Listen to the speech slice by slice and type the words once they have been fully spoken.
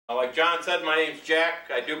Like John said, my name's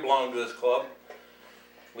Jack. I do belong to this club.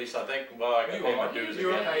 At least I think, well, I gotta pay my dues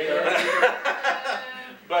again.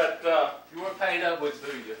 But you weren't paid up with,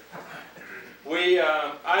 do you?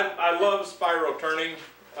 I love spiral turning.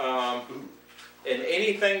 And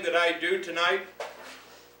anything that I do tonight,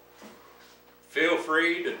 feel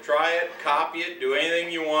free to try it, copy it, do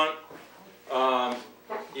anything you want.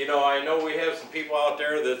 You know, I know we have some people out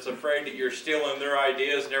there that's afraid that you're stealing their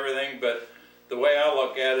ideas and everything, but the way I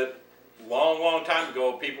look at it, long time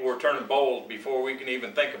ago, people were turning bowls before we can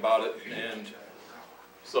even think about it, and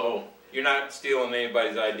so you're not stealing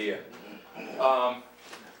anybody's idea.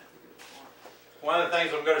 One of the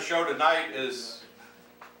things I'm going to show tonight is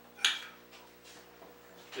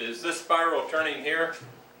this spiral turning here.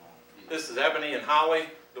 This is ebony and holly.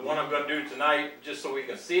 The one I'm going to do tonight, just so we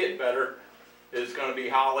can see it better, is going to be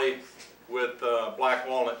holly with black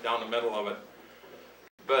walnut down the middle of it.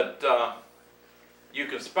 But you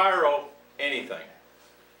can spiral anything.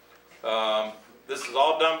 This is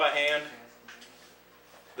all done by hand.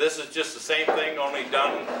 This is just the same thing, only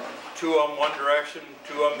done two of them one direction,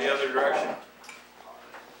 two of them the other direction.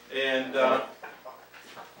 And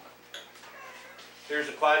here's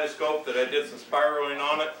a kaleidoscope that I did some spiraling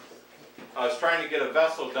on it. I was trying to get a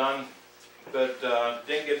vessel done, but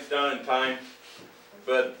didn't get it done in time.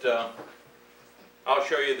 But I'll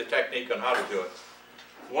show you the technique on how to do it.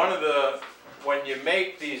 When you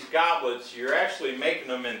make these goblets, you're actually making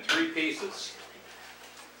them in 3 pieces.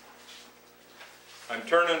 I'm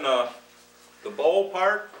turning the bowl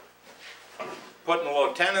part, putting a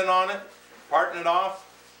little tenon on it, parting it off,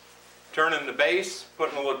 turning the base,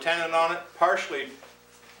 putting a little tenon on it, partially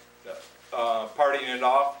parting it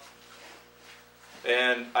off,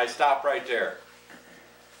 and I stop right there.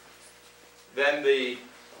 Then the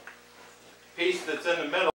piece that's in the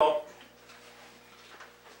middle,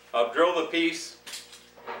 I'll drill the piece,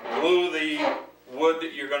 glue the wood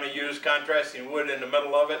that you're going to use, contrasting wood, in the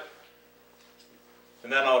middle of it,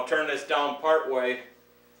 and then I'll turn this down part way,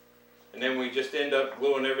 and then we just end up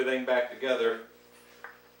gluing everything back together.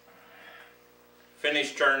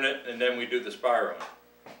 Finish turning it, and then we do the spiraling.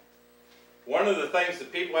 One of the things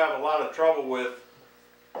that people have a lot of trouble with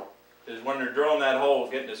is when they're drilling that hole,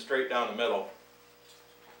 getting it straight down the middle.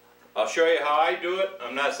 I'll show you how I do it.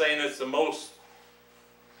 I'm not saying it's the most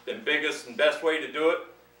and biggest and best way to do it,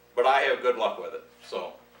 but I have good luck with it.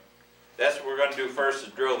 So that's what we're going to do first,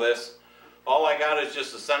 is drill this. All I got is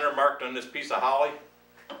just the center marked on this piece of holly,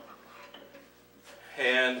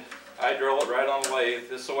 and I drill it right on the lathe.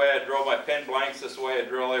 This is the way I drill my pin blanks. This is the way I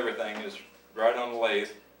drill everything, is right on the lathe.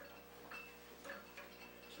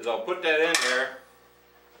 So I'll put that in there,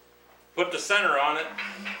 put the center on it,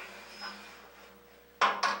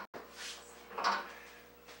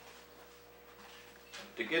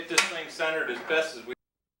 to get this thing centered as best as we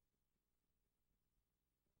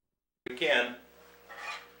can,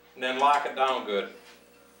 and then lock it down good.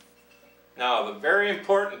 Now the very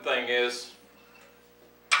important thing is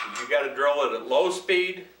you got to drill it at low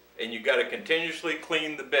speed, and you got to continuously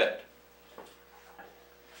clean the bit.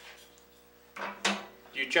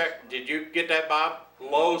 Did you get that, Bob?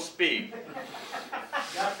 Low speed.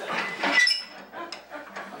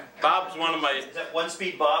 Bob's one of my... Is that 1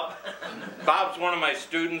 speed, Bob? Bob's one of my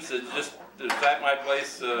students that just was at my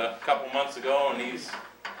place a couple months ago, and he's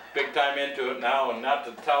big time into it now. And not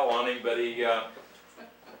to tell on him, but he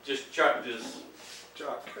just chucked his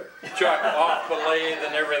chuck off the lathe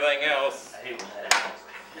and everything else. I hate when that happens.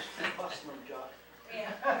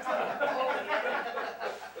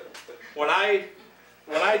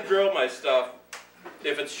 When I drill my stuff,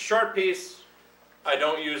 if it's a short piece, I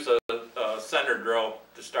don't use a center drill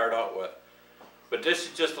to start out with. But this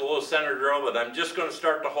is just a little center drill that I'm just going to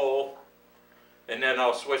start the hole, and then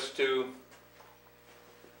I'll switch to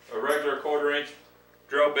a regular 1/4 inch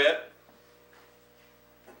drill bit.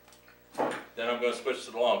 Then I'm going to switch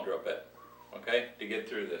to the long drill bit, okay, to get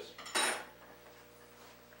through this.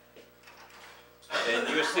 And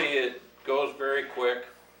you see it goes very quick.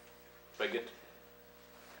 If I get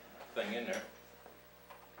the thing in there.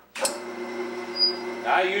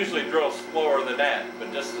 Now, I usually drill slower than that,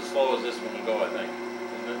 but just as slow as this one will go, I think.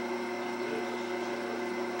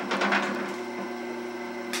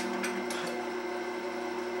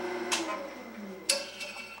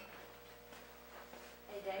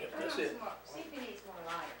 Hey Dave, That's it. see if he needs more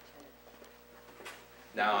light.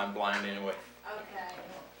 Now I'm blind anyway. Okay.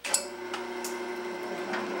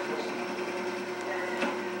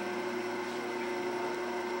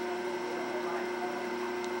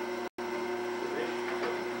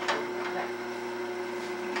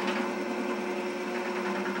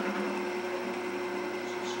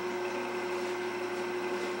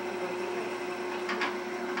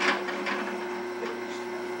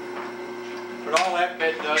 all that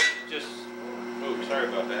bit does is just, oops, sorry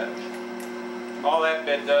about that. All that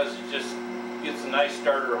bit does is just gets a nice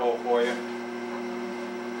starter hole for you.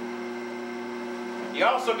 You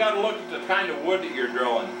also got to look at the kind of wood that you're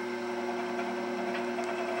drilling,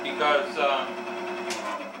 because back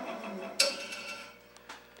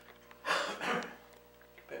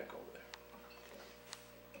over there.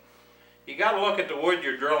 You got to look at the wood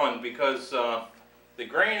you're drilling, because the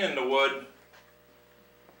grain in the wood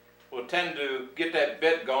will tend to get that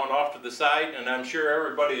bit going off to the side, and I'm sure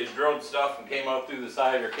everybody has drilled stuff and came out through the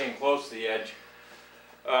side or came close to the edge.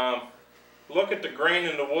 Look at the grain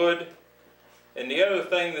in the wood, and the other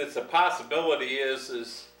thing that's a possibility is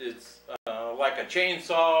it's like a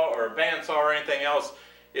chainsaw or a bandsaw or anything else.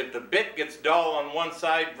 If the bit gets dull on one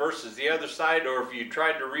side versus the other side, or if you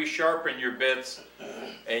tried to resharpen your bits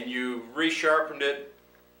and you resharpened it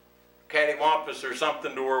cattywampus or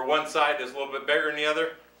something to where one side is a little bit bigger than the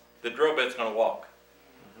other, the drill bit's going to walk.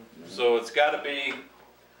 So it's got to be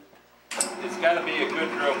a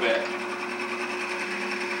good drill bit.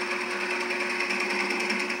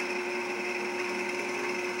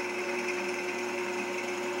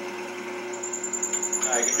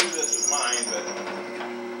 Now, I can do this with mine, but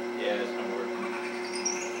yeah, it's going to work.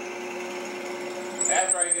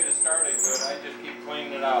 After I get it started good, I just keep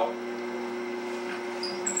cleaning it out.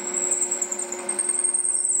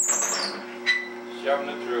 Shoving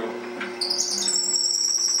it through.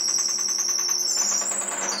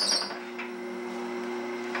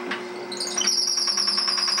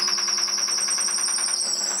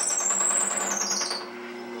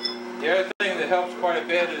 The other thing that helps quite a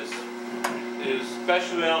bit is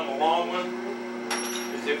especially on the long one,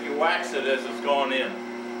 is if you wax it as it's going in.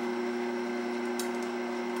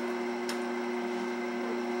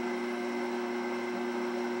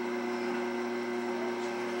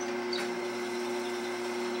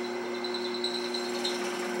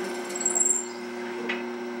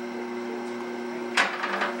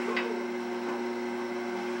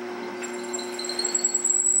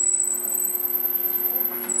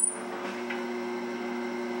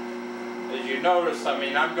 Notice, I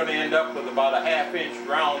mean, I'm going to end up with about a 1/2 inch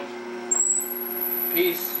round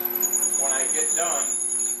piece when I get done,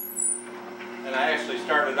 and I actually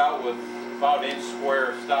started out with about inch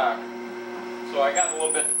square stock, so I got a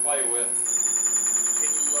little bit to play with.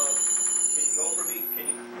 Can you go for me? Can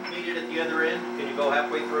you meet it at the other end? Can you go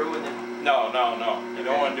halfway through and then? No, you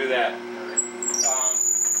don't want to do that.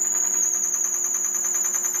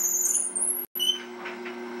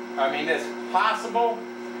 I mean, it's possible.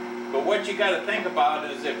 But what you got to think about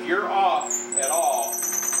is if you're off at all,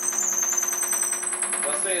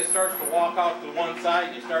 let's say it starts to walk out to one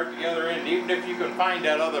side, you start the other end, even if you can find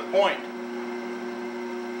that other point,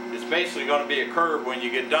 it's basically going to be a curve when you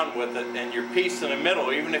get done with it, and your piece in the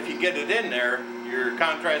middle, even if you get it in there, your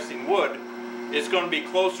contrasting wood, it's going to be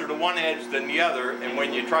closer to one edge than the other, and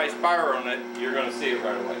when you try spiraling it, you're going to see it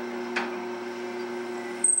right away.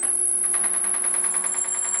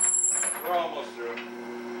 We're almost through.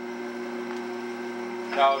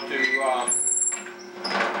 Now there we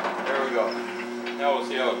go. Now we'll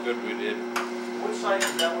see how good we did. What size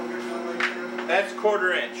is that one you're doing right there? That's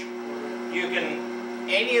 1/4 inch. You can,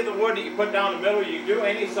 any of the wood that you put down the middle, you do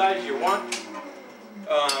any size you want.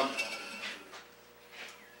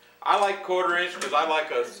 I like 1/4 inch because I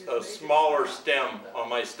like a smaller stem on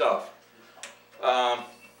my stuff. Not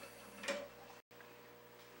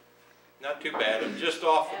too bad. I'm just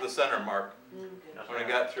off of the center mark when I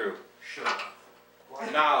got through. Sure.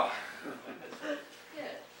 Now,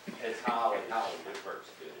 It's holly, it works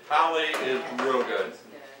good. holly is real good.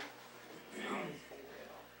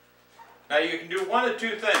 Now you can do one of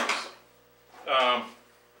two things.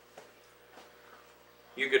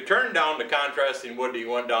 You could turn down the contrasting wood that you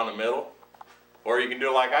want down the middle, or you can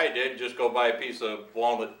do like I did, just go buy a piece of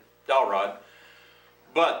walnut dowel rod.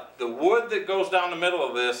 But the wood that goes down the middle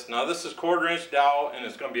of this, now this is 1/4 inch dowel, and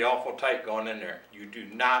it's going to be awful tight going in there. You do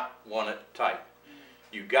not want it tight.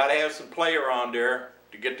 You've got to have some play around there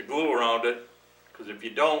to get the glue around it, because if you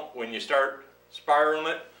don't, when you start spiraling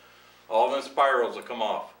it, all them spirals will come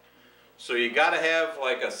off. So you got to have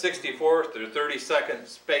like a 64th or 32nd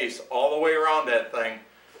space all the way around that thing.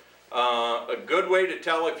 A good way to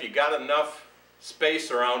tell if you got enough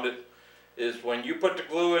space around it is when you put the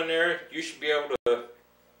glue in there, you should be able to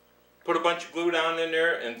put a bunch of glue down in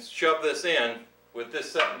there and shove this in with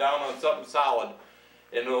this sitting down on something solid,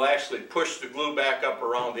 and it'll actually push the glue back up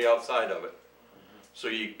around the outside of it. So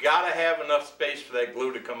you got to have enough space for that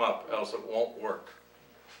glue to come up, else it won't work.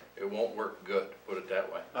 It won't work good, put it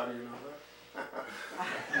that way. How do you know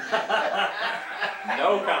that?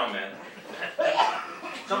 No comment.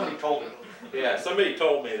 Somebody told me. Yeah, somebody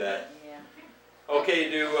told me that. Yeah.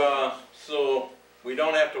 Okay, so we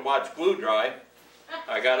don't have to watch glue dry.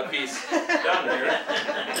 I got a piece done here.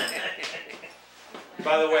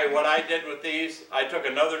 By the way, what I did with these, I took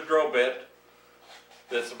another drill bit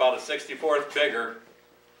that's about a 64th bigger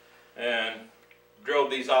and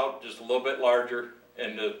drilled these out just a little bit larger,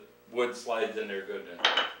 and the wood slides in there good then.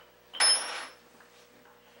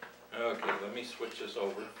 Okay, let me switch this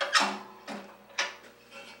over.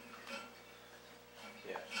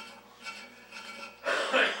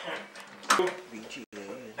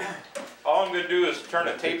 All I'm going to do is turn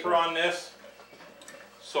a taper on this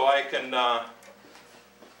so I can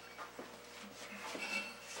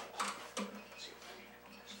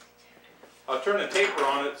I'll turn a taper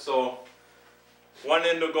on it so one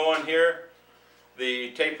end will go in here,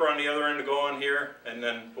 the taper on the other end will go in here, and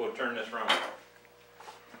then we'll turn this around.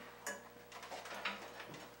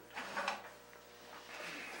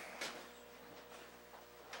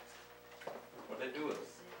 What'd I do with it?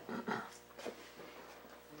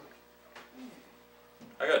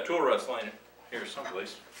 I got a tool rest laying here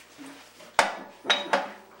someplace.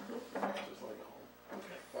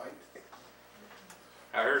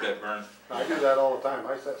 I heard that, Vern. I do that all the time.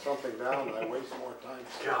 I set something down and I waste more time.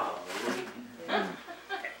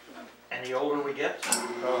 And the older we get? Yeah,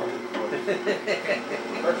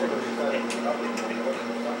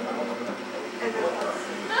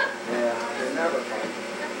 they never find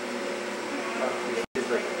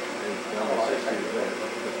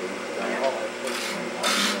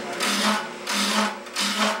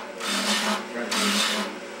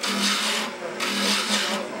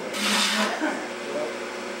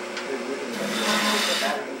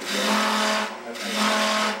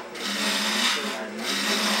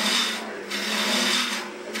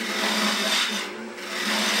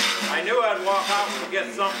I knew I'd walk out and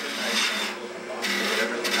get something.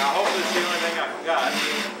 I hope this is the only thing I forgot.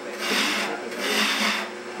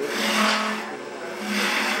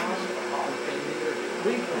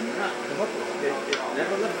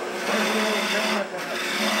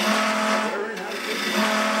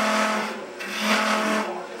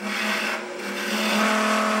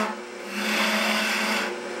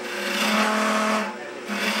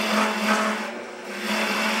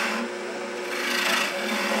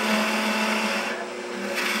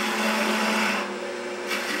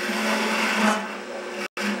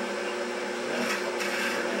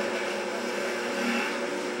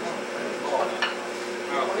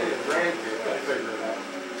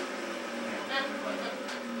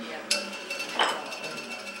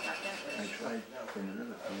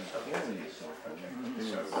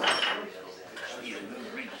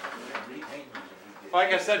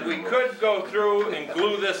 Like I said, we could go through and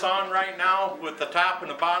glue this on right now with the top and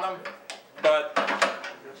the bottom, but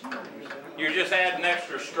you're just adding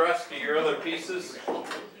extra stress to your other pieces.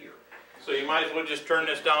 So you might as well just turn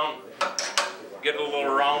this down, get it a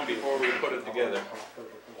little round before we put it together.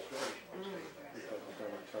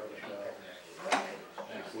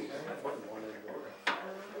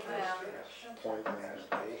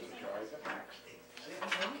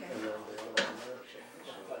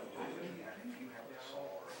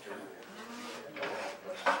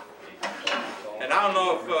 And I don't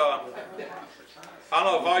know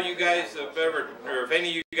if all you guys have ever, or if any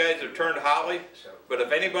of you guys have turned holly, but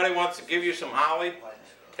if anybody wants to give you some holly,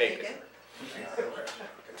 take it.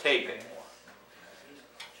 Take it.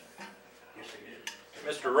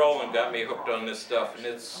 Mr. Rowland got me hooked on this stuff, and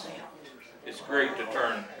it's great to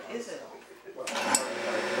turn. Is it?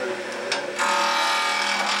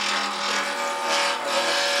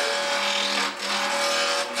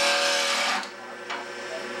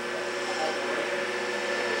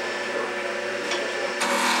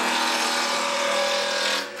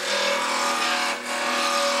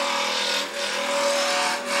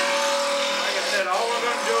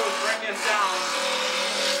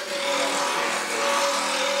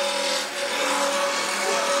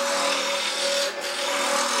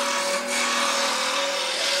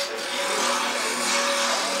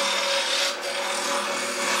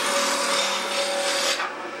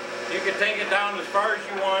 Take it down as far as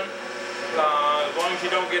you want, as long as you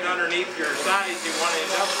don't get underneath your size you want to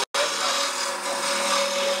end up with.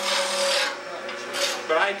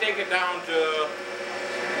 But I take it down to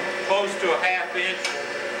close to a ½ inch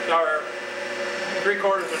or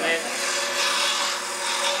 3/4 of an inch.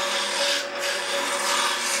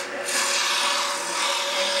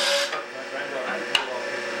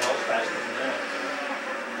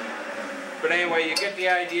 But anyway, you get the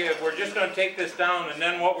idea. We're just going to take this down, and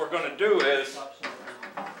then what we're going to do is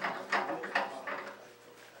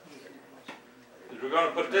we're going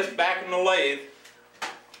to put this back in the lathe,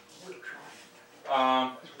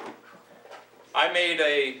 I made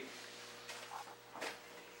a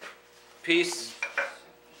piece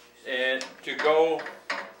and to go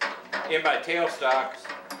in my tailstock,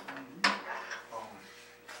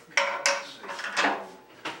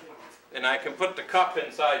 and I can put the cup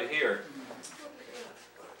inside of here.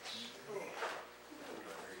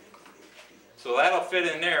 So that'll fit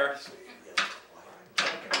in there.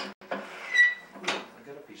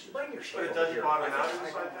 But it doesn't bottom out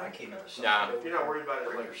inside that? Nah. You're not worried about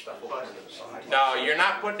it like busting? No, you're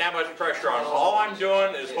not putting that much pressure on. All I'm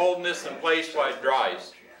doing is holding this in place while it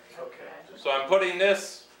dries. Okay. So I'm putting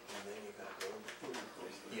this,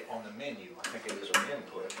 Yeah, on the menu, I think it is an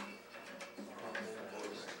input.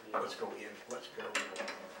 Let's go in, let's go.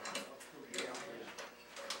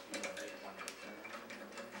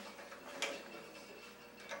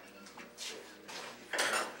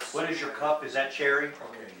 What is your cup? Is that cherry?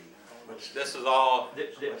 Okay. this is all,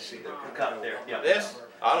 Let's see. The cup there, yeah. this,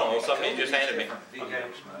 I don't know, something he just handed me. Videos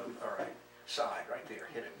mode, all right. Side, right there,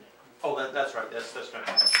 hit it. Oh, that's right, that's right.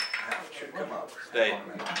 Now it should come up. Stay.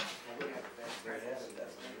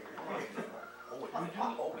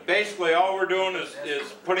 Oh, Basically, all we're doing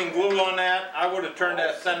is putting glue on that. I would have turned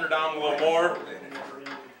that center down a little more.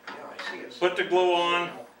 yeah, I see it. Put the glue on,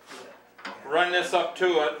 run this up to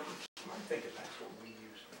it. I'm thinking that's what we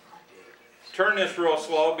use in our database. Turn this real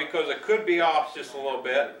slow because it could be off just a little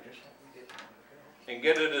bit. And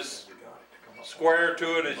get it as square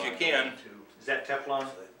to it as you can. Is that Teflon?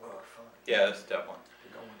 Yeah, that's Teflon.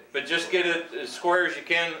 But just get it as square as you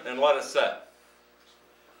can and let it set.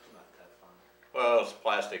 Well, it's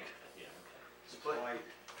plastic.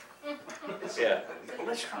 Yeah,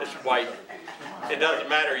 it's white. It doesn't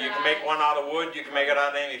matter. You can make one out of wood, you can make it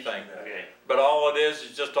out of anything. But all it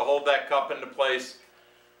is just to hold that cup into place,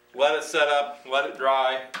 let it set up, let it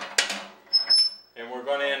dry, and we're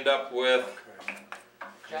going to end up with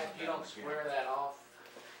Jack, you don't square that off?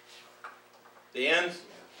 the ends.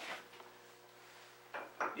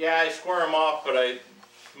 Yeah, I square them off, but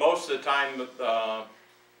most of the time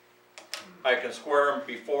I can square them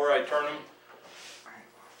before I turn them.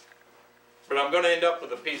 But I'm going to end up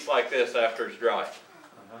with a piece like this after it's dry.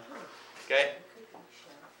 Okay?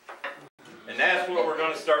 And that's what we're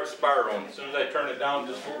going to start spiraling as soon as I turn it down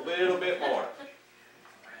just a little bit more.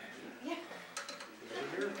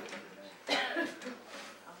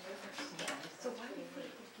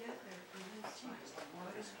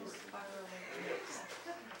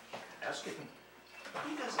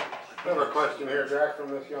 I have a question here, Jack, from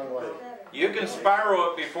this young lady. You can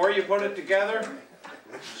spiral it before you put it together?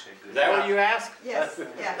 Is that what you asked? Yes,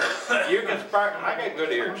 yeah. You can spiral, I got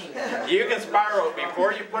good ears. You can spiral it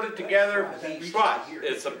before you put it together, but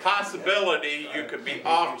it's a possibility you could be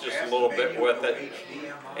off just a little bit with it.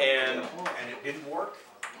 And it didn't work?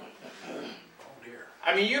 Oh dear.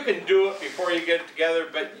 I mean, you can do it before you get it together,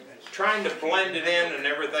 but trying to blend it in and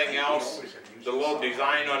everything else, the little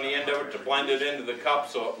design on the end of it to blend it into the cup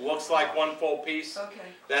so it looks like one full piece, Okay,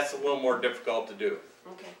 that's a little more difficult to do.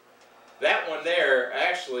 okay. That one there,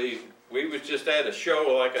 actually, we was just at a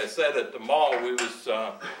show, like I said, at the mall. We was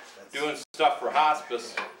doing stuff for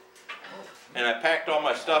hospice, and I packed all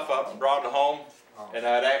my stuff up and brought it home, and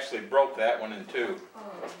I'd actually broke that one in two. Oh,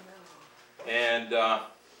 no. And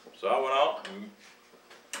so I went out and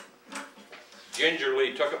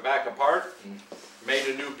gingerly took it back apart and made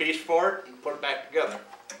a new piece for it and put it back together.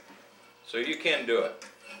 So you can do it.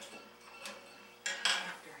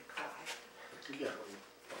 After I cry. Yeah.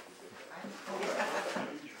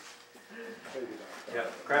 Yeah,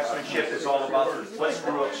 craftsmanship is all about what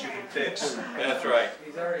screw-ups you can fix. That's right.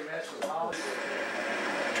 He's already messed with all.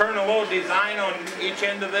 Turn a little design on each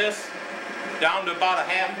end of this down to about a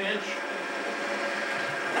 ½ inch.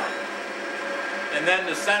 And then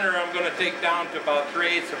the center I'm going to take down to about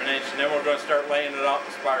 3/8 of an inch, and then we're going to start laying it out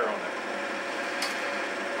the spiral on it.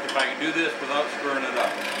 If I can do this without screwing it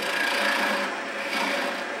up.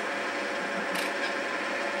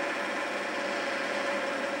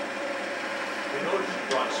 We noticed you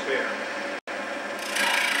brought a spare.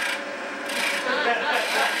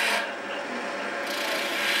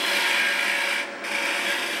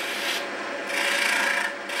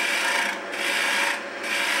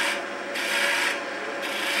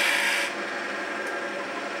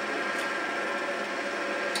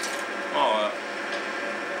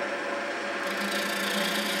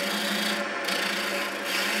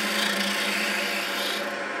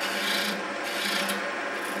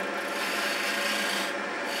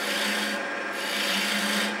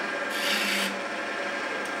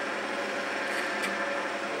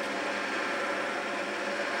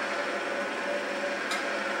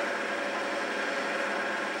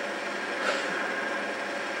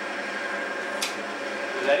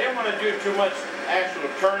 I didn't want to do too much actual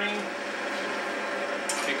turning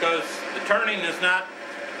because the turning is not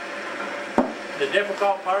the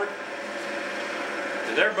difficult part,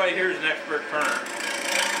 because everybody here is an expert turner.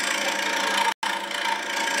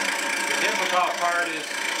 The difficult part is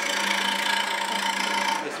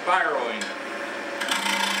the spiraling.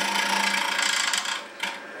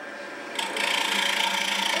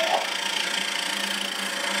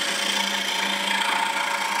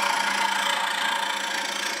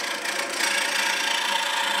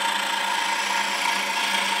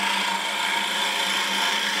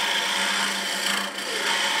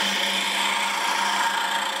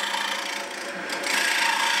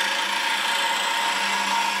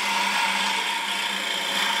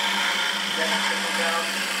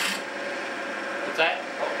 What's that?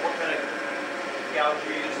 What kind of gouge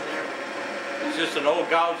are you using there? It's just an old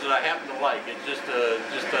gouge that I happen to like. It's just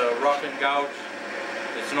a roughing gouge.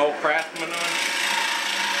 It's an old Craftsman one.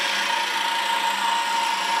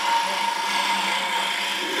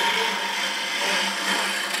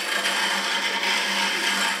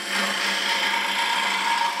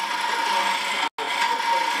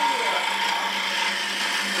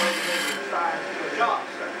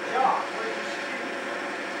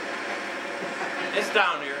 It's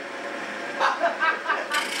down here.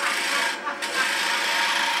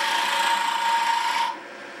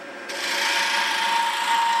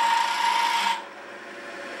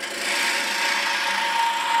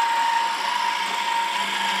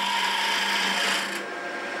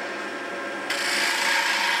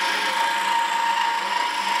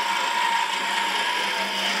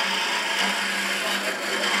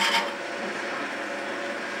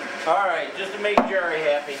 All right, just to make Jerry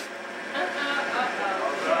happy.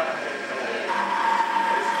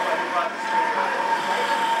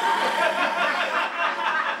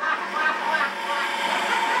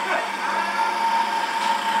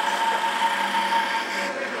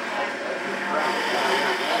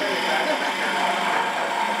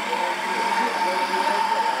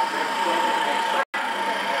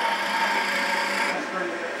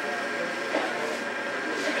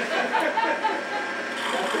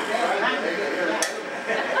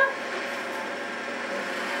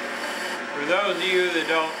 For those of you that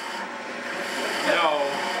don't know,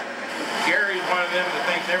 Gary's one of them that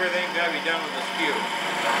thinks everything's got to be done with a skew.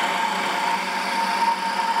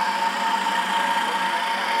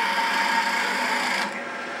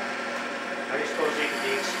 Are you supposed to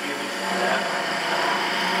be excused for that?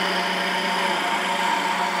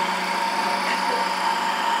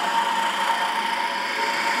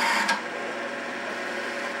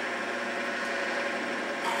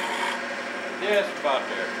 Yes, about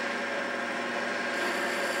there.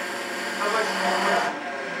 How much more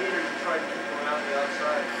meter you try to keep around the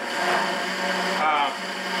outside?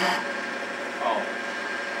 Oh.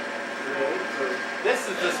 This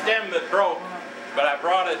is the stem that broke, but I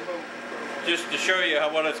brought it just to show you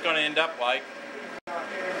what it's going to end up like.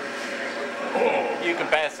 You can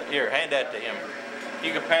pass it here. Hand that to him.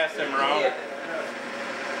 You can pass them around.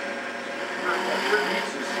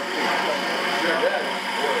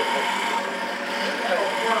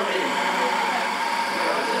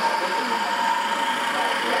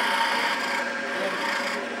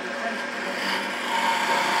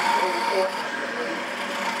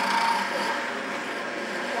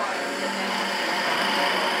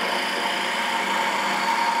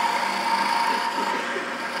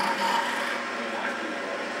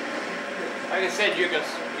 Like I said, you can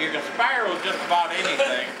spiral just about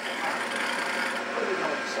anything.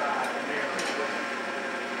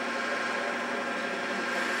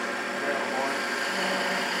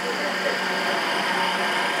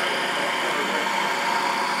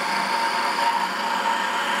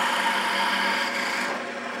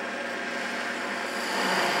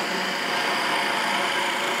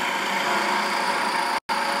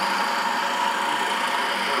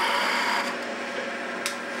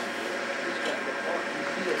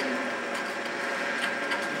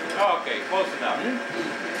 Okay, close enough.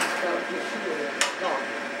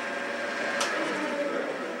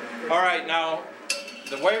 All right, now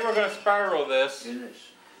the way we're going to spiral this,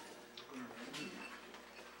 is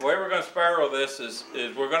we're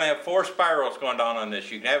going to have 4 spirals going down on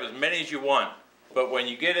this. You can have as many as you want, but when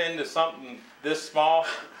you get into something this small,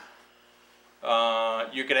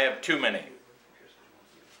 you can have too many.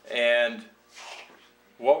 And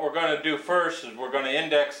what we're going to do first is we're going to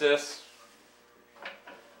index this.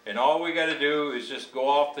 And all we got to do is just go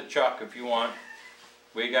off the chuck if you want.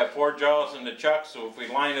 We got 4 jaws in the chuck, so if we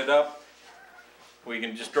line it up, we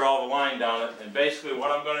can just draw the line down it. And basically what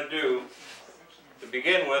I'm going to do, to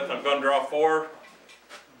begin with, I'm going to draw 4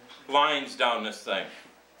 lines down this thing.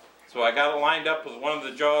 So I got it lined up with one of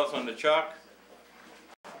the jaws on the chuck.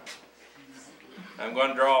 I'm going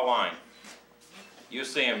to draw a line. You'll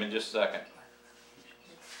see him in just a second.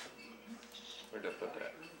 Where did I put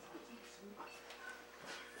that?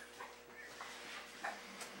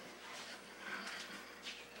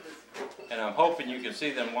 And I'm hoping you can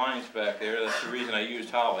see them lines back there. That's the reason I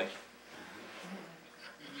used holly.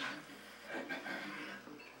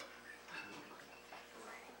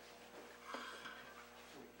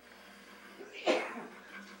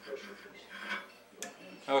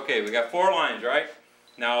 Okay, we got 4 lines, right?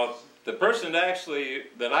 Now, the person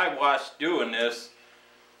that I watched doing this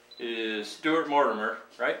is Stuart Mortimer,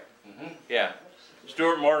 right? Mm-hmm. Yeah,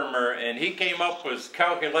 Stuart Mortimer, and he came up with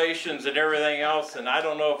calculations and everything else, and I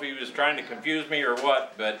don't know if he was trying to confuse me or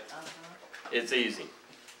what, but it's easy.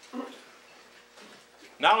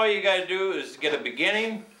 Now all you gotta do is get a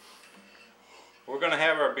beginning. We're gonna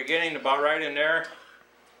have our beginning about right in there,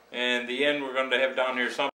 and the end we're gonna have down here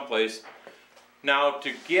someplace. Now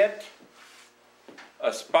to get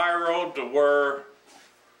a spiral to where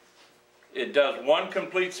it does one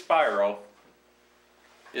complete spiral,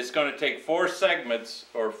 it's going to take 4 segments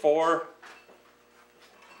or 4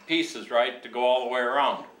 pieces, right, to go all the way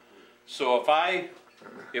around. So if I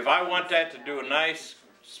want that to do a nice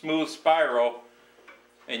smooth spiral,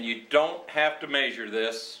 and you don't have to measure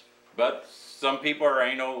this, but some people are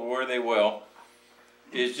anal where they will,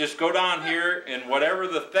 is just go down here, and whatever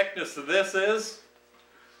the thickness of this is,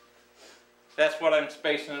 that's what I'm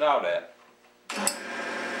spacing it out at.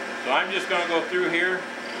 So I'm just going to go through here,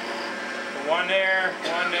 one there,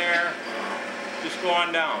 just go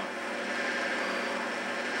on down.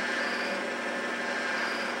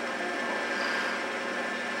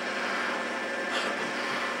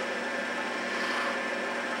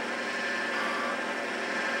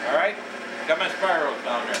 Alright, got my spirals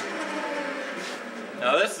down there.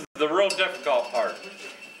 Now this is the real difficult part.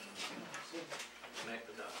 Connect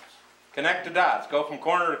the dots. Connect the dots, go from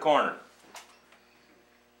corner to corner.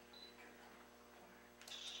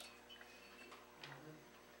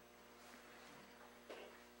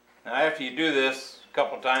 Now after you do this a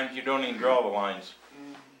couple times, you don't even draw the lines.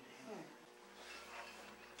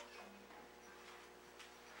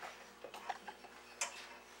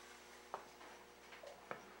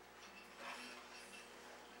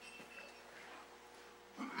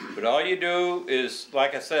 But all you do is,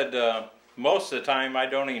 like I said, most of the time I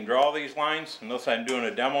don't even draw these lines unless I'm doing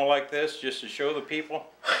a demo like this just to show the people.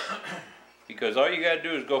 Because all you got to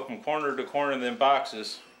do is go from corner to corner in them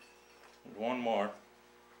boxes. There's one more.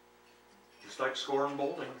 Just like scoring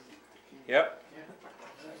bowling. Yep.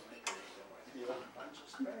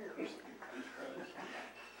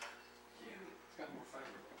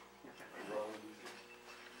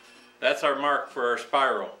 That's our mark for our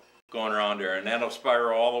spiral going around there, and that'll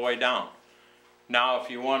spiral all the way down. Now if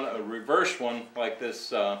you want a reverse one like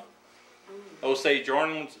this Osage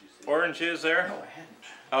orange is there,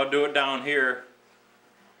 I'll do it down here.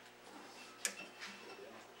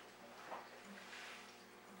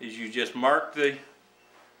 Is you just mark you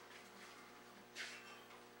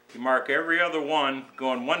mark every other one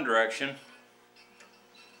going one direction.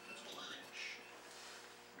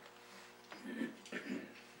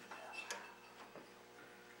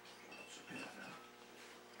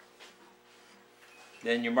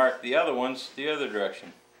 Then you mark the other ones the other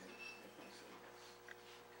direction.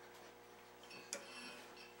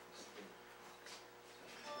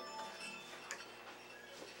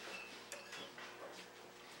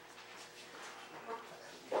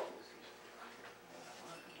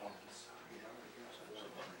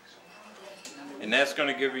 And that's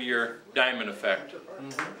going to give you your diamond effect.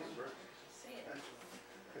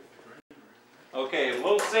 Okay, a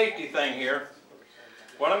little safety thing here.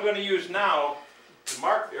 What I'm going to use now to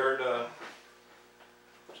mark, or to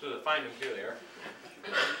find them too there.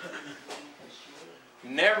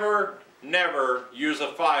 Never use a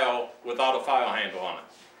file without a file handle on it.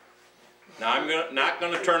 Now I'm not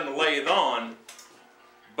going to turn the lathe on,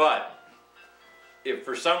 but if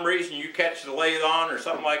for some reason you catch the lathe on or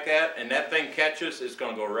something like that and that thing catches, it's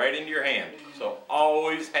going to go right into your hand. So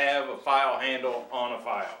always have a file handle on a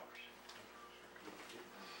file.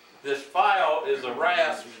 This file is a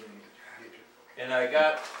rasp, and I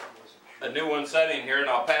got a new one setting here, and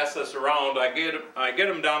I'll pass this around. I get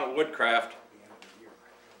them down at Woodcraft,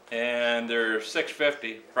 and they're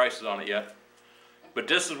 $6.50. Prices on it yet, but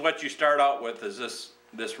this is what you start out with: is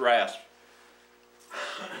this rasp.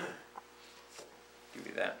 Give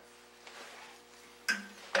you that.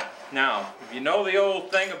 Now, if you know the old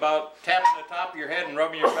thing about tapping the top of your head and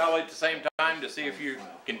rubbing your belly at the same time to see if you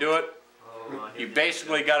can do it, You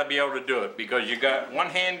basically got to be able to do it because you got one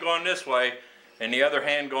hand going this way and the other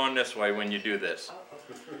hand going this way when you do this.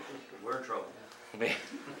 We're in trouble. Got it.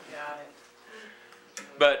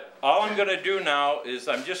 But all I'm going to do now is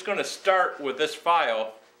I'm just going to start with this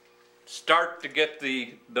file, start to get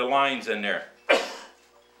the lines in there.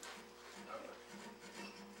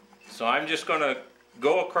 So I'm just going to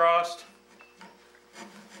go across.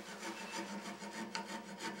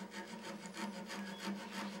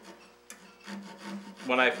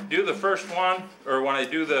 When I do the first one, or when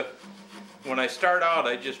I start out,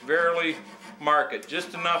 I just barely mark it,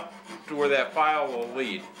 just enough to where that file will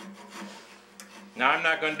lead. Now I'm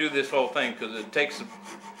not going to do this whole thing because it takes,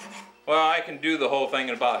 well, I can do the whole thing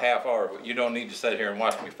in about a half hour, but you don't need to sit here and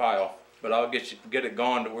watch me file. But I'll get it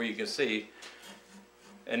going to where you can see.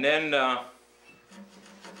 And then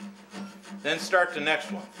start the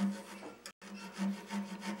next one.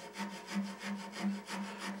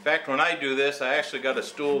 In fact, when I do this, I actually got a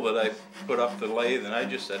stool that I put up the lathe, and I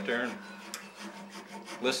just sit there and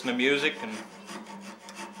listen to music and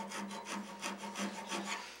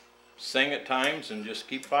sing at times and just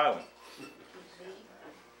keep filing.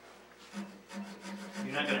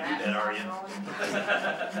 You're not gonna do that, are you?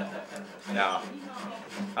 No,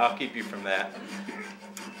 I'll keep you from that.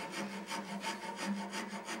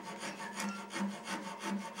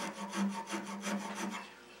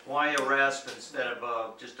 Why a rasp instead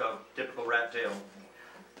of just a typical rat tail?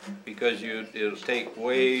 Because it'll take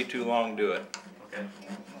way too long to do it. Okay.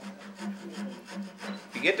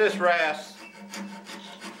 If you get this rasp,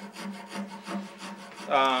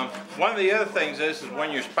 one of the other things is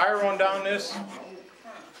when you're spiraling down this,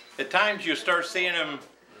 at times you start seeing them,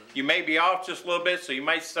 you may be off just a little bit, so you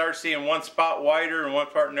might start seeing one spot wider and one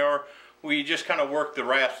part narrower, where you just kind of work the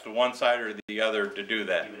rasp to one side or the other to do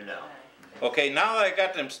that. Even it out. Okay, now that I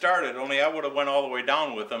got them started, only I would have went all the way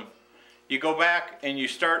down with them. You go back and you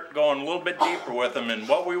start going a little bit deeper with them, and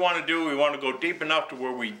what we want to do, we want to go deep enough to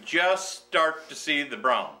where we just start to see the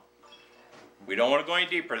brown. We don't want to go any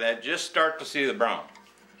deeper than that, just start to see the brown.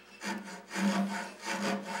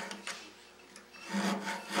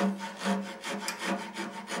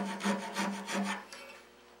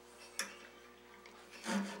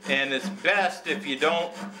 And it's best if you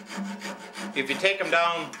take them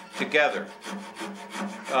down together.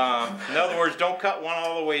 In other words, don't cut one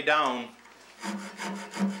all the way down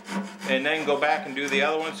and then go back and do the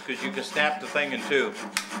other ones, because you can snap the thing in two.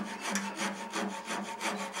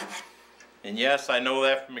 And yes, I know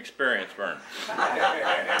that from experience, Vern.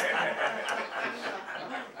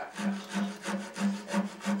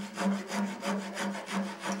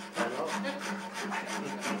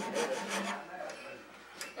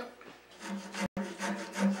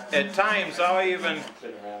 At times I'll even,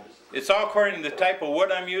 it's all according to the type of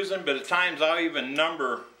wood I'm using, but at times I'll even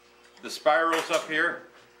number the spirals up here,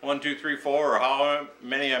 1, 2, 3, 4, or how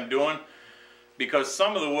many I'm doing, because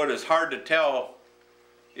some of the wood is hard to tell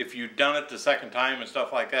if you've done it the second time and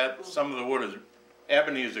stuff like that. Some of the wood is,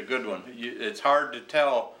 ebony is a good one. It's hard to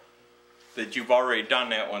tell that you've already done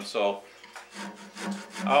that one, so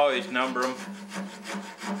I always number them.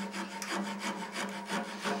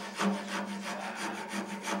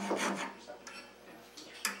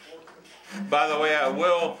 By the way, I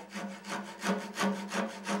will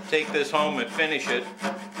take this home and finish it,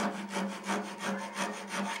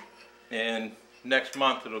 and next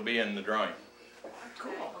month it'll be in the drawing.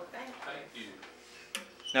 Cool. Thank you.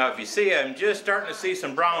 Now if you see, I'm just starting to see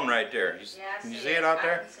some brown right there. Can you see it out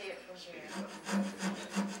there? I can see it from here.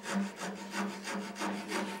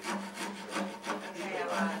 Okay, a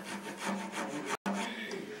lot.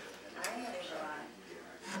 I know there's a lot.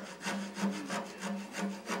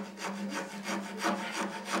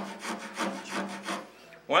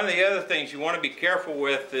 One of the other things you want to be careful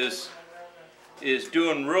with is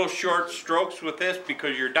doing real short strokes with this,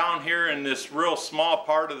 because you're down here in this real small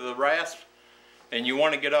part of the rasp, and you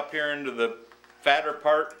want to get up here into the fatter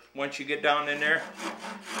part once you get down in there.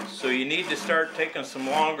 So you need to start taking some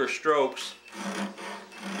longer strokes.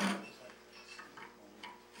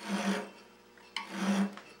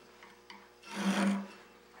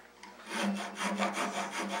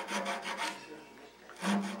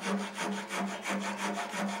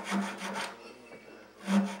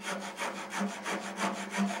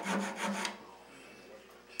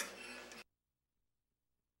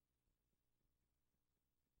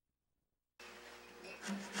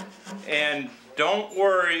 And don't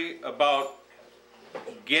worry about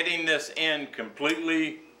getting this end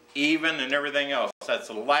completely even and everything else. That's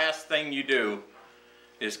the last thing you do,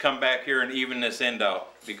 is come back here and even this end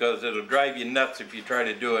out, because it'll drive you nuts if you try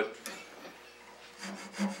to do it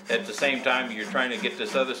at the same time you're trying to get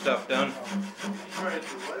this other stuff done.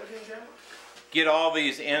 Get all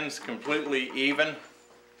these ends completely even.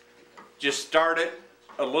 Just start it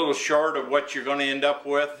a little short of what you're going to end up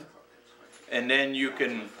with, and then you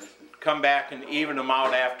can come back and even them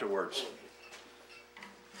out afterwards.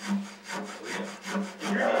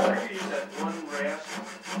 You're gonna use that one rasp?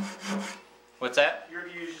 What's that? You're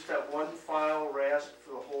gonna use just that one file rasp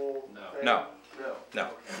for the whole thing? No. No. No.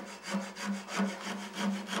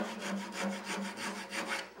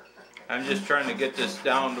 I'm just trying to get this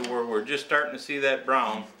down to where we're just starting to see that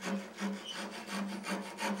brown.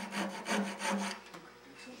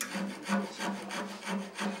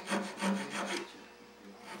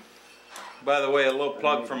 By the way, a little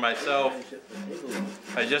plug for myself.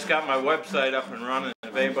 I just got my website up and running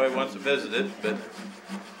if anybody wants to visit it, but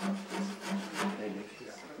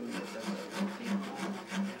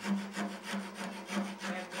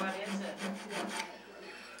What is it?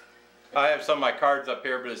 I have some of my cards up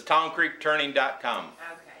here, but it's towncreekturning.com.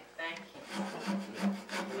 Okay, thank you.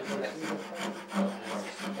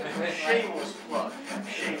 Shameless plug.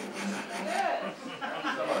 Shameless. Good.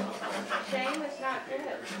 Shame is not good.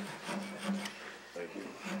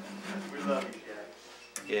 We love you, Jack.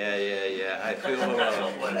 Yeah. I feel a little.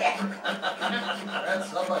 That's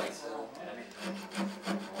somebody said.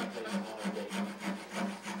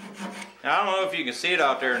 Now, I don't know if you can see it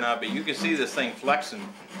out there or not, but you can see this thing flexing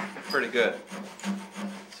pretty good.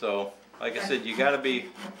 So, like I said, you got to be.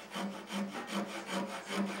 His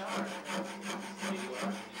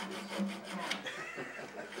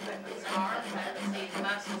arms, I can see the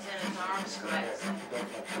muscles in his arms flexing.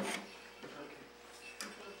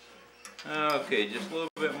 Okay, just a little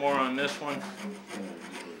bit more on this one.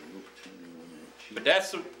 But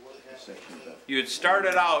that's the, you'd start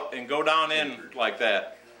it out and go down in like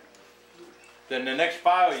that. Then the next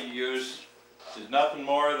file you use is nothing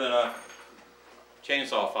more than a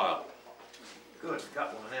chainsaw file. Good,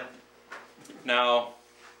 got one of them. Now,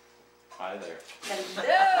 hi there.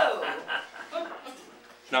 Hello.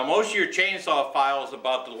 Now most of your chainsaw files,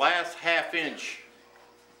 about the last ½ inch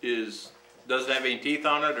doesn't have any teeth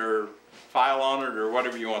on it or file on it or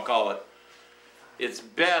whatever you want to call it. It's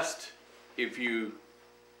best if you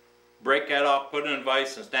break that off, put it in a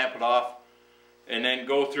vise and snap it off, and then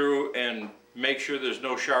go through and make sure there's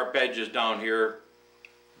no sharp edges down here.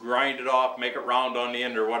 Grind it off, make it round on the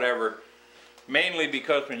end or whatever. Mainly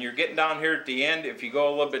because when you're getting down here at the end, if you go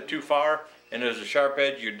a little bit too far and there's a sharp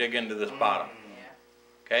edge, you dig into this bottom.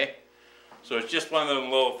 Okay? So it's just one of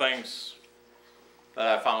them little things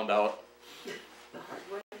that I found out.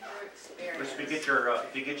 If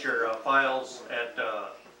you get your files at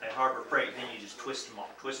Harbor Freight, then you just twist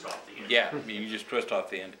off the end. Yeah, you just twist off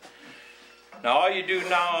the end. Now all you do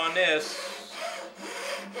now on this,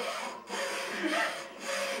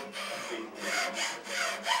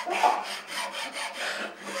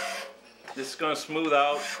 this is going to smooth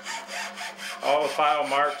out all the file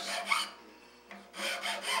marks.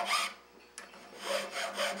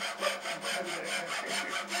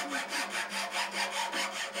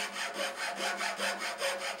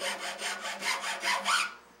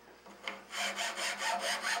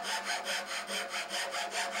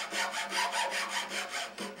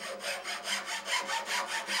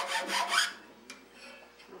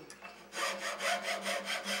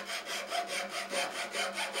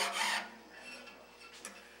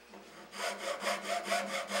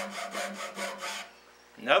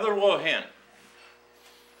 Another little hint,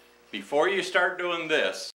 before you start doing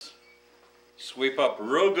this, sweep up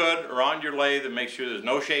real good around your lathe and make sure there's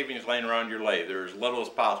no shavings laying around your lathe. They're as little as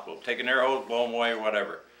possible. Take an air hose, blow them away,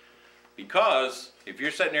 whatever. Because if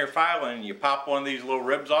you're sitting there filing and you pop one of these little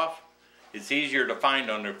ribs off, it's easier to find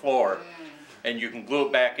on the floor, and you can glue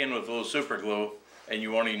it back in with a little super glue and you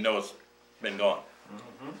won't even know it's been gone.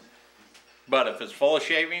 But if it's full of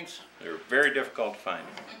shavings, they're very difficult to find.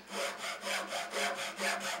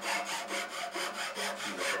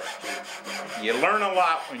 You learn a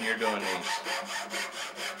lot when you're doing these.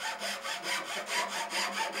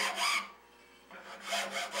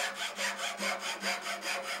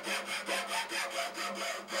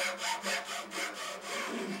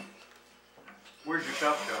 Where's your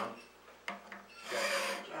shop, John?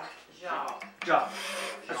 Job.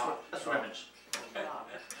 That's what I meant.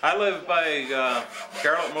 I live by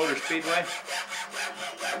Charlotte Motor Speedway.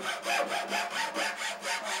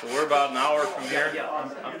 So we're about an hour from here. Yeah, I'm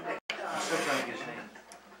still trying to get his name.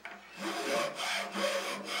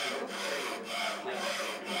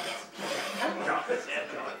 I'm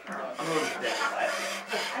going to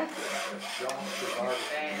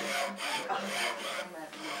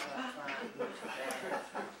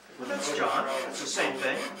that. That's John. It's the same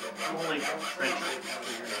thing. Only French.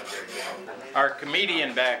 Our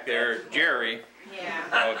comedian back there, Jerry,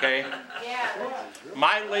 Yeah, okay? yeah.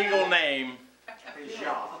 My legal name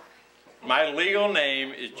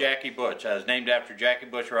is Jackie Butch. I was named after Jackie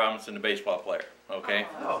Butch Robinson, the baseball player, okay?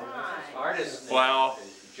 Oh, Artist name Well,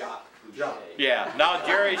 is Jacques Boucher. Jacques. yeah, now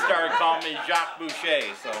Jerry started calling me Jacques Boucher,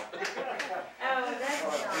 so. Oh, that's nice.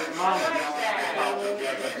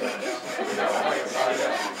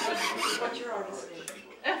 What's your artist name?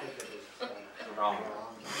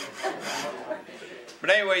 But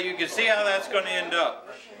anyway, you can see how that's going to end up.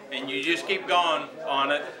 And you just keep going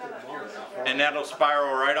on it, and that'll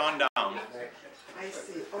spiral right on down. I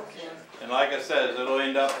see, okay. And like I said, it'll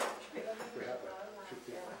end up,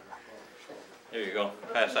 there you go,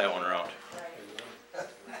 pass that one around.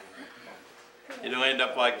 It'll end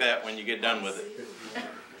up like that when you get done with it.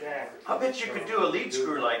 I bet you could do a lead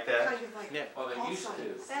screw like How that. you like Yeah. Well, they used to.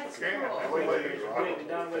 That's Wait, cool. wait, you're getting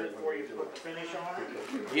done with it before you put the finish on it?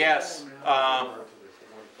 Yes,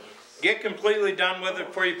 get completely done with it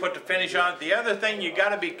before you put the finish on it. The other thing you got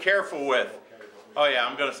to be careful with, oh yeah,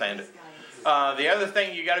 I'm going to sand it. The other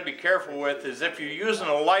thing you got to be careful with is if you're using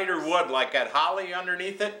a lighter wood like that holly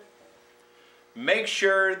underneath it, make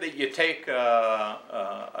sure that you take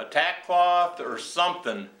a tack cloth or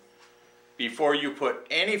something before you put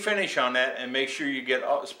any finish on that, and make sure you get,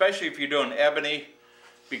 especially if you're doing ebony,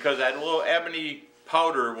 because that little ebony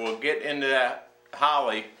powder will get into that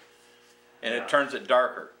holly and it turns it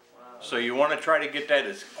darker. So you want to try to get that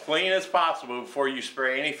as clean as possible before you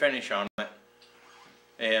spray any finish on it.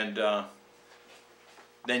 And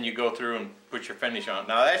then you go through and put your finish on.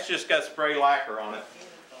 Now that's just got spray lacquer on it.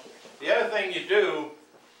 The other thing you do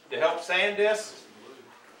to help sand this,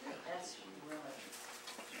 That's really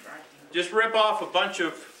striking. just rip off a bunch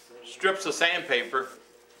of strips of sandpaper.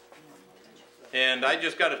 And I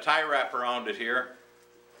just got a tie wrap around it here.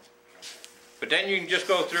 But then you can just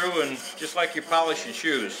go through and, just like you're polishing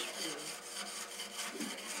shoes.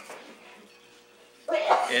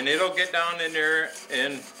 And it'll get down in there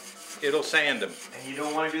and it'll sand them. And you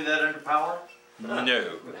don't want to do that under power?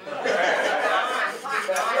 No.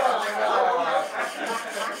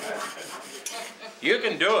 You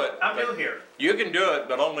can do it. I'm but- new here. You can do it,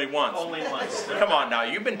 but only once. Only once. Come on now,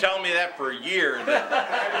 you've been telling me that for a year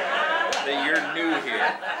that you're new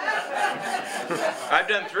here. I've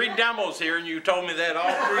done 3 demos here and you told me that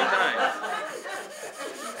all 3 times.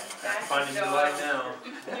 Finding new light now.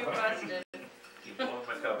 You busted. Keep blowing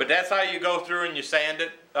my cover. But that's how you go through and you sand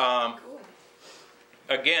it.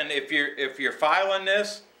 Again, if you're filing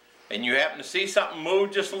this and you happen to see something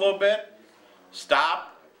move just a little bit,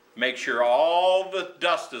 stop, make sure all the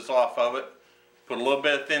dust is off of it, put a little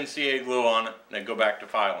bit of thin CA glue on it, and then go back to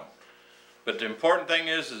filing. But the important thing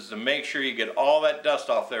is to make sure you get all that dust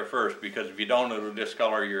off there first, because if you don't, it'll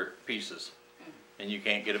discolor your pieces and you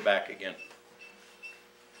can't get it back again.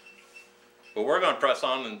 But we're going to press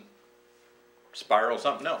on and spiral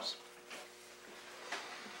something else.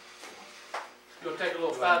 You'll take a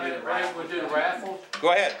little 5-minute break, we'll do the raffle.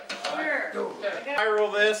 Go ahead. Sure.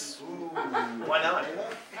 Spiral this, Why not?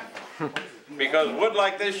 because wood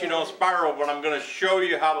like this you don't spiral, but I'm going to show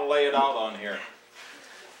you how to lay it out on here.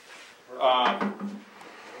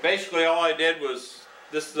 Basically all I did was,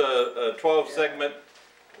 this is a 12 segment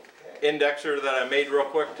indexer that I made real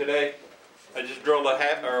quick today. I just drilled a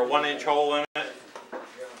 1-inch hole in it,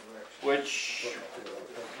 which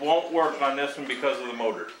won't work on this one because of the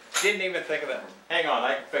motor. Didn't even think of that. Hang on,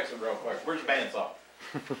 I can fix it real quick. Where's your bandsaw?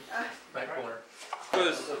 Back corner.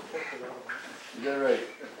 Get ready.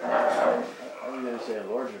 I'm gonna say a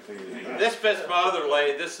larger figure. This fits my other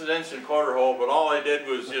lathe. This is an 1.25 hole, but all I did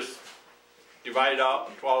was just divide it out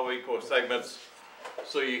in 12 equal segments,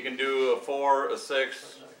 so you can do a 4, a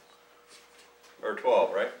 6, or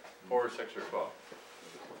 12, right? 4, 6, or 12.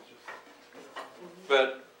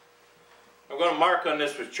 But I'm going to mark on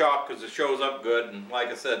this with chalk because it shows up good, and like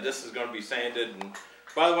I said, this is going to be sanded. And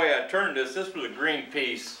by the way, I turned this. This was a green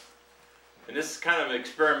piece, and this is kind of an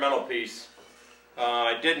experimental piece.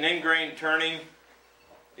 I did an in-grain turning.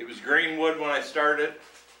 It was green wood when I started,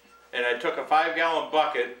 and I took a 5-gallon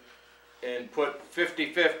bucket and put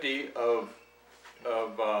 50-50 of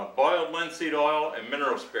boiled linseed oil and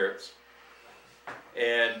mineral spirits,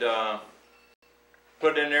 and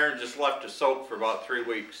put it in there and just left it soak for about 3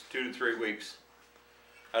 weeks, 2 to 3 weeks.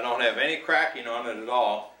 I don't have any cracking on it at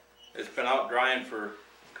all. It's been out drying for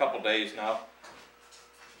a couple days now,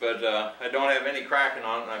 but I don't have any cracking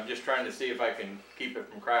on it. I'm just trying to see if I can keep it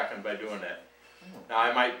from cracking by doing that. Now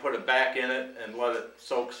I might put it back in it and let it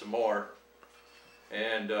soak some more,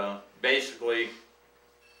 and basically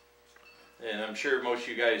and I'm sure most of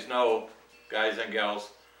you guys know, guys and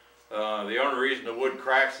gals, the only reason the wood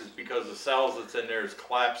cracks is because the cells that's in there is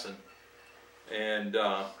collapsing, and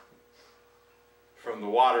from the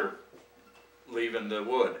water leaving the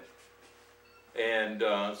wood. And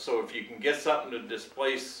so if you can get something to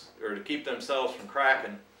displace or to keep them cells from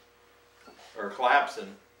cracking or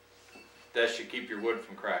collapsing, that should keep your wood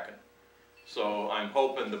from cracking. So I'm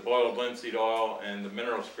hoping the boiled linseed oil and the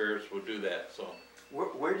mineral spirits will do that. So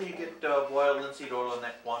Where do you get boiled linseed oil in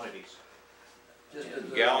that quantities? Just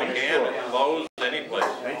gallon can at Lowe's, any place.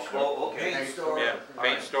 Oh, okay. Paint store. Yeah,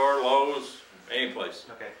 paint store, Lowe's, any place.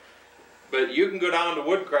 Okay. But you can go down to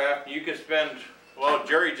Woodcraft and you can spend, well,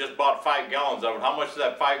 Jerry just bought 5 gallons of it. How much is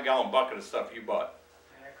that 5-gallon bucket of stuff you bought?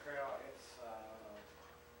 Acrylic, it's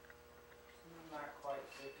not quite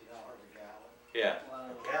 $50 a gallon. Yeah,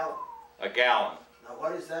 Gallon. a gallon. Now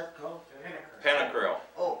what is that called? Pentacryl.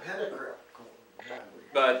 Oh, pentacryl.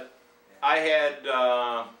 But I had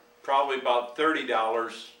probably about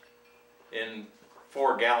 $30 in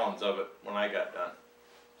 4 gallons of it when I got done.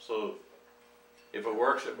 So if it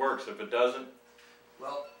works, it works. If it doesn't,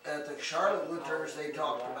 Well, at the Charlotte Woodturners, they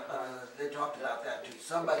talked about that too.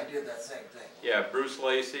 Somebody did that same thing. yeah, Bruce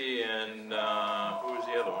Lacey and who was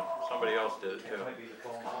the other one? Somebody else did it too.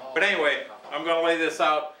 But anyway, I'm going to lay this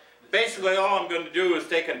out. Basically, all I'm going to do is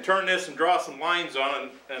take and turn this and draw some lines on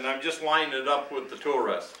it, and I'm just lining it up with the tool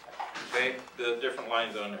rest. Okay, the different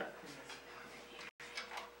lines on there.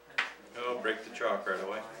 Oh, break the chalk right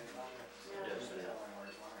away.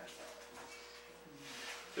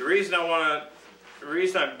 The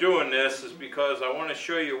reason I'm doing this is because I want to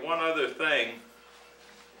show you one other thing.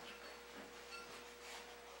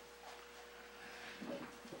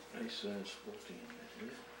 Nice sporting.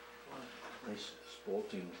 Nice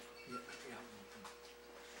sporting.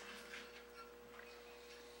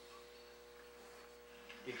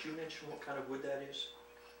 Did you mention what kind of wood that is?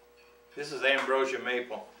 This is ambrosia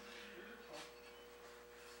maple.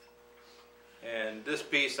 And this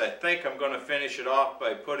piece, I think I'm going to finish it off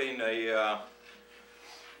by putting a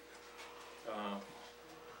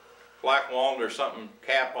black walnut or something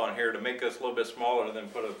cap on here to make this a little bit smaller, and then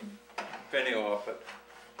put a finial off it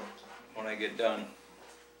when I get done.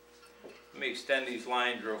 Let me extend these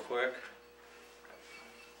lines real quick.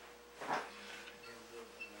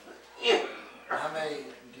 How many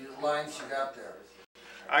lines you got there?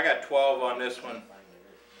 I got 12 on this one.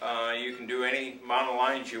 You can do any amount of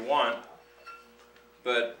lines you want,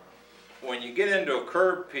 but when you get into a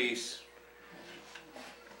curved piece,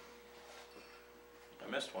 I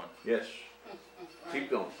missed one. Yes. Keep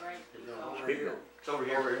going. Keep going. It's over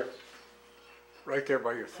here. Right there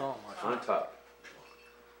by your thumb. On top.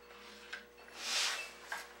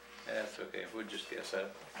 That's okay, we'll just guess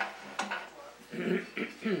that.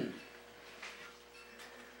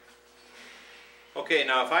 Okay,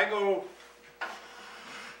 now if I go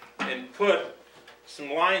and put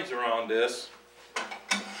some lines around this,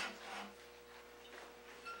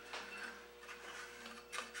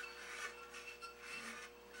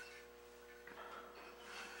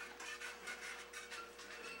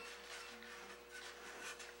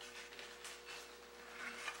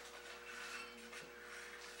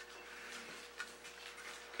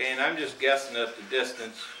 okay, and I'm just guessing at the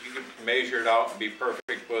distance. You can measure it out and be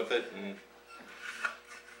perfect with it.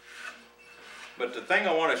 But the thing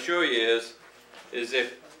I want to show you is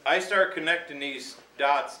if I start connecting these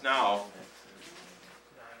dots now,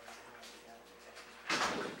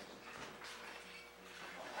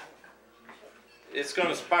 it's going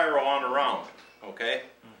to spiral on around, okay?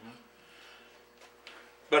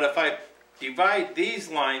 But if I divide these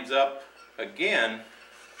lines up again,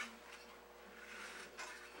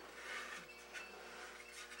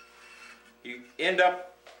 you end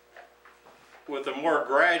up with a more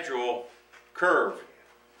gradual curve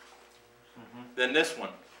than this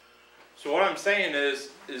one. So what I'm saying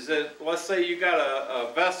is that let's say you got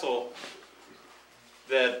a vessel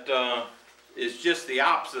that is just the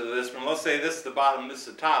opposite of this one. Let's say this is the bottom, this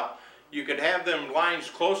is the top. You could have them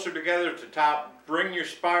lines closer together to top, bring your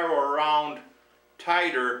spiral around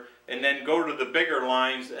tighter, and then go to the bigger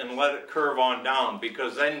lines and let it curve on down,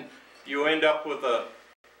 because then you end up with a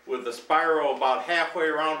spiral about halfway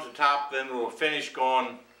around the top, then it will finish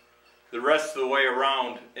going the rest of the way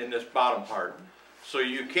around in this bottom part. So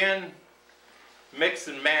you can mix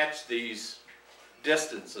and match these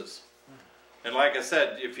distances. And like I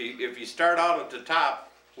said, if you start out at the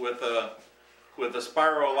top with a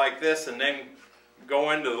spiral like this and then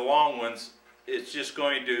go into the long ones, it's just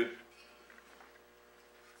going to,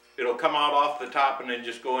 it'll come out off the top and then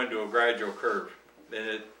just go into a gradual curve. And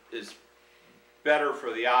it is better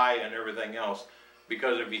for the eye and everything else.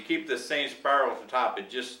 because if you keep this same spiral at the top, it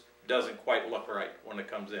just doesn't quite look right when it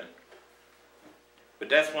comes in. But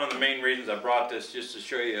that's one of the main reasons I brought this, just to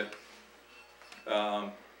show you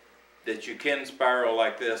that you can spiral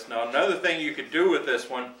like this. Now another thing you could do with this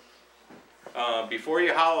one, before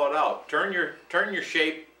you hollow it out, turn your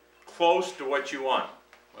shape close to what you want,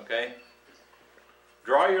 okay?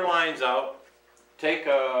 Draw your lines out, take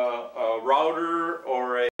a router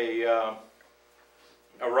or a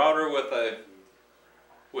router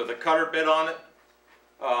with a cutter bit on it,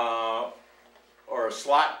 or a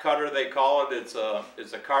slot cutter they call it. It's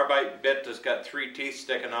a carbide bit that's got 3 teeth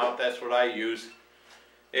sticking out. That's what I use.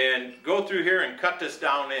 And go through here and cut this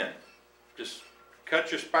down in. Just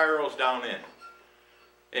cut your spirals down in.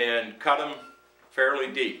 And cut them fairly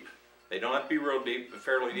deep. They don't have to be real deep, but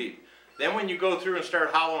fairly deep. Then when you go through and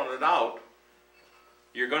start hollowing it out,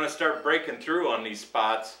 you're going to start breaking through on these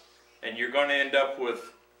spots, and you're going to end up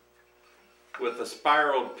with a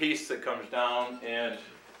spiraled piece that comes down, and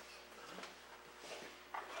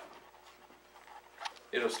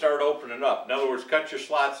it'll start opening up. In other words, cut your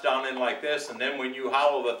slots down in like this, and then when you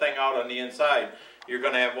hollow the thing out on the inside, you're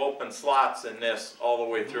going to have open slots in this all the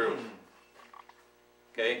way through.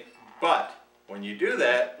 Okay? But when you do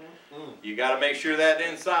that, you got to make sure that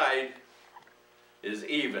inside is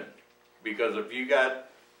even, because if you got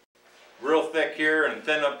real thick here and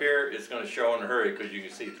thin up here, it's going to show in a hurry because you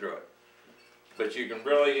can see through it. But you can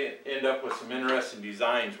really end up with some interesting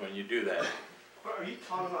designs when you do that. But are you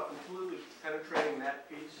talking about completely penetrating that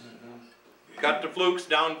piece? Cut the flukes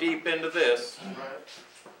down deep into this, Right.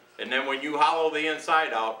 and then when you hollow the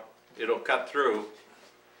inside out, it'll cut through,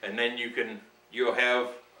 and then you'll have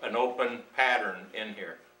an open pattern in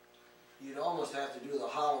here. You'd almost have to do the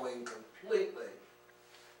hollowing completely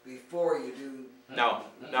before you do No.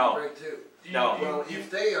 break through. No. Well, if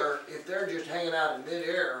they're just hanging out in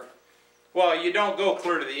midair, Well, you don't go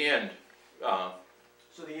clear to the end.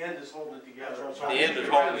 So the end is holding it together. The end is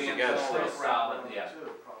holding it together. Still solid, yeah.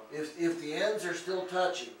 if the ends are still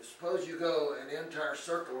touching, suppose you go an entire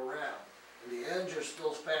circle around, and the ends are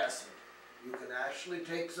still fastened, you can actually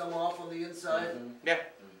take some off on the inside. Yeah.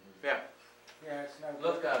 Yeah. Yeah, it's no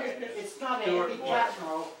Look up, It's not Stuart a big Mortimer.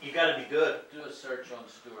 casserole. You gotta be good. do a search on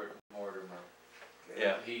Stuart Mortimer.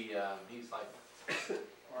 Yeah. He's like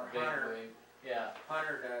Or big Hunter. wig. Yeah,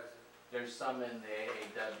 Hunter does. there's some in the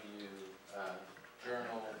AAW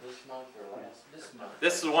journal this month or this month.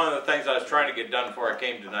 This is one of the things I was trying to get done before I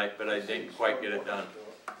came tonight, but I didn't quite get it done.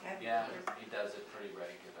 Yeah, he does it pretty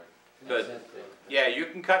regular. But yeah, you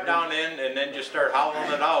can cut down in and then just start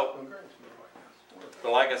hollowing it out.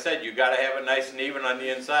 But like I said, you got to have it nice and even on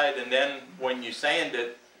the inside, and then when you sand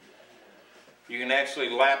it, you can actually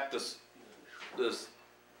lap this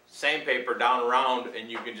sandpaper down around, and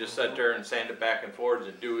you can just sit there and sand it back and forwards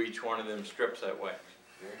and do each one of them strips that way.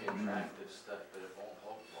 Very attractive stuff, but it won't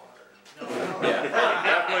hold water. Yeah,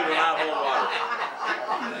 definitely will not hold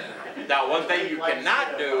water. Now, one thing you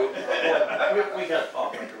cannot do, We gotta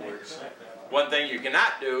talk afterwards. one thing you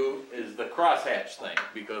cannot do is the crosshatch thing,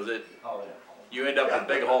 because you end up with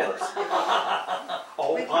big holes. A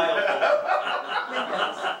whole pile of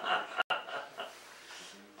holes.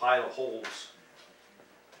 Pile of holes.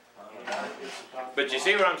 But you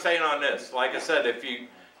see what I'm saying on this? Like I said, if you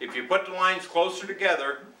put the lines closer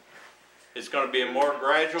together, it's going to be a more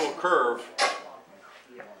gradual curve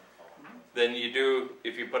than you do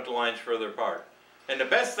if you put the lines further apart. And the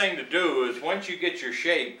best thing to do is, once you get your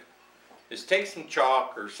shape, is take some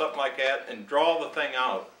chalk or something like that and draw the thing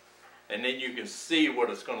out, and then you can see what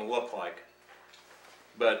it's going to look like.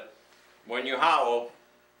 But when you hollow,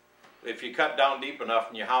 if you cut down deep enough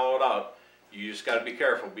and you hollow it out, you just got to be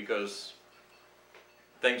careful, because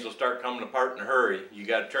things will start coming apart in a hurry. You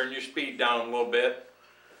got to turn your speed down a little bit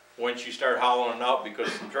once you start hollowing out,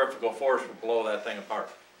 because centrifugal force will blow that thing apart.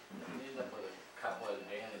 You end up with a couple of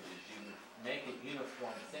advantages. You can make it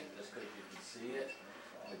uniform thickness because you can see it.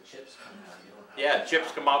 The chips come out. You don't have Yeah,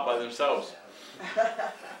 chips come out by themselves.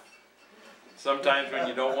 Sometimes when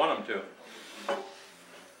you don't want them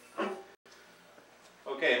to.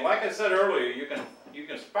 Okay, and like I said earlier, you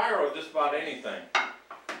can spiral just about anything.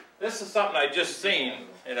 This is something I just seen,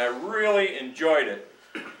 and I really enjoyed it.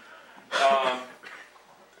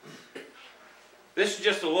 This is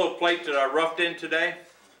just a little plate that I roughed in today.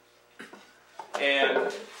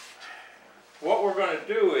 And what we're going to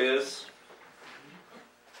do is,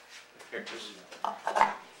 here, just,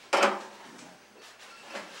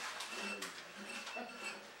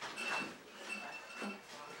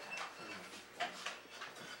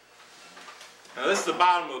 now this is the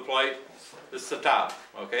bottom of the plate, this is the top,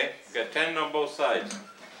 okay? Got 10 on both sides.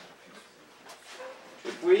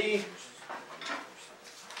 If we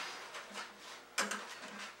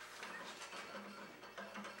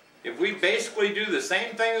if we basically do the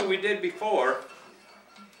same thing that we did before,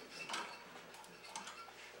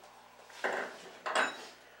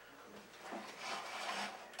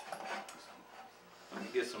 let me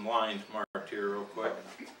get some lines marked here real quick.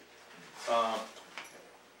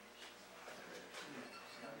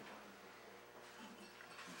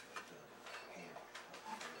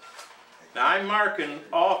 Now I'm marking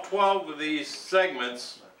all 12 of these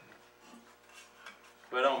segments,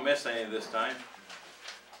 if I don't miss any this time,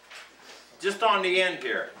 just on the end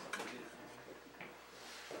here.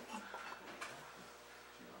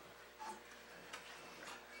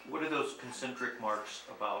 What are those concentric marks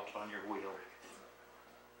about on your wheel?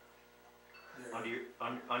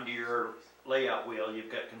 Under your layout wheel, you've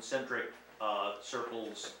got concentric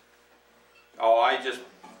circles. Oh, I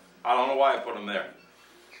don't know why I put them there.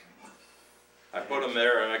 I put them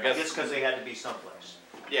there, and I guess because they had to be someplace.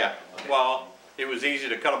 yeah. Okay. Well, it was easy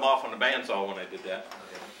to cut them off on the bandsaw when I did that.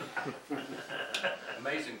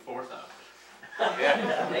 Amazing forethought.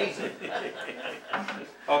 Yeah. Amazing.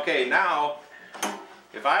 Okay, now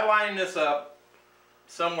if I line this up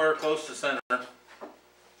somewhere close to center,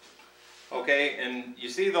 okay, and you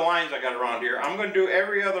see the lines I got around here, I'm going to do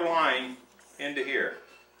every other line into here.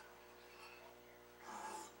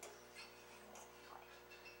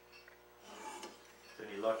 With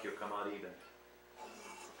any luck, you'll come out even.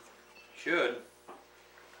 Should.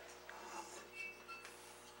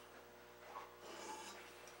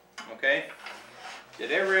 Okay,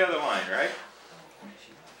 did every other line, right?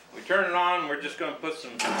 We turn it on, we're just going to put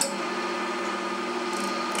some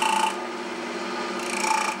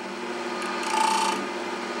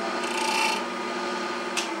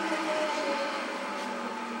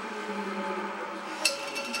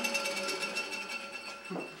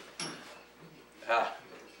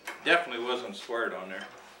definitely wasn't squared on there.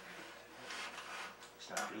 It's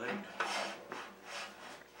not too late.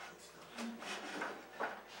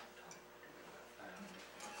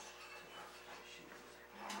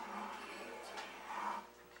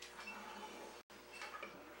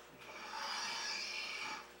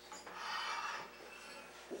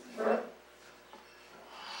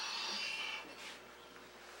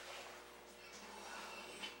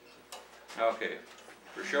 Okay,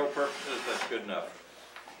 for show purposes, that's good enough.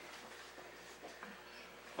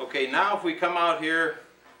 Okay, now if we come out here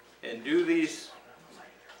and do these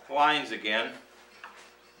lines again,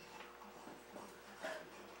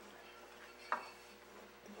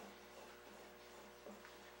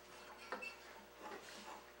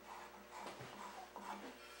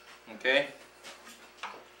 okay,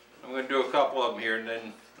 I'm going to do a couple of them here and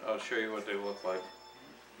then I'll show you what they look like.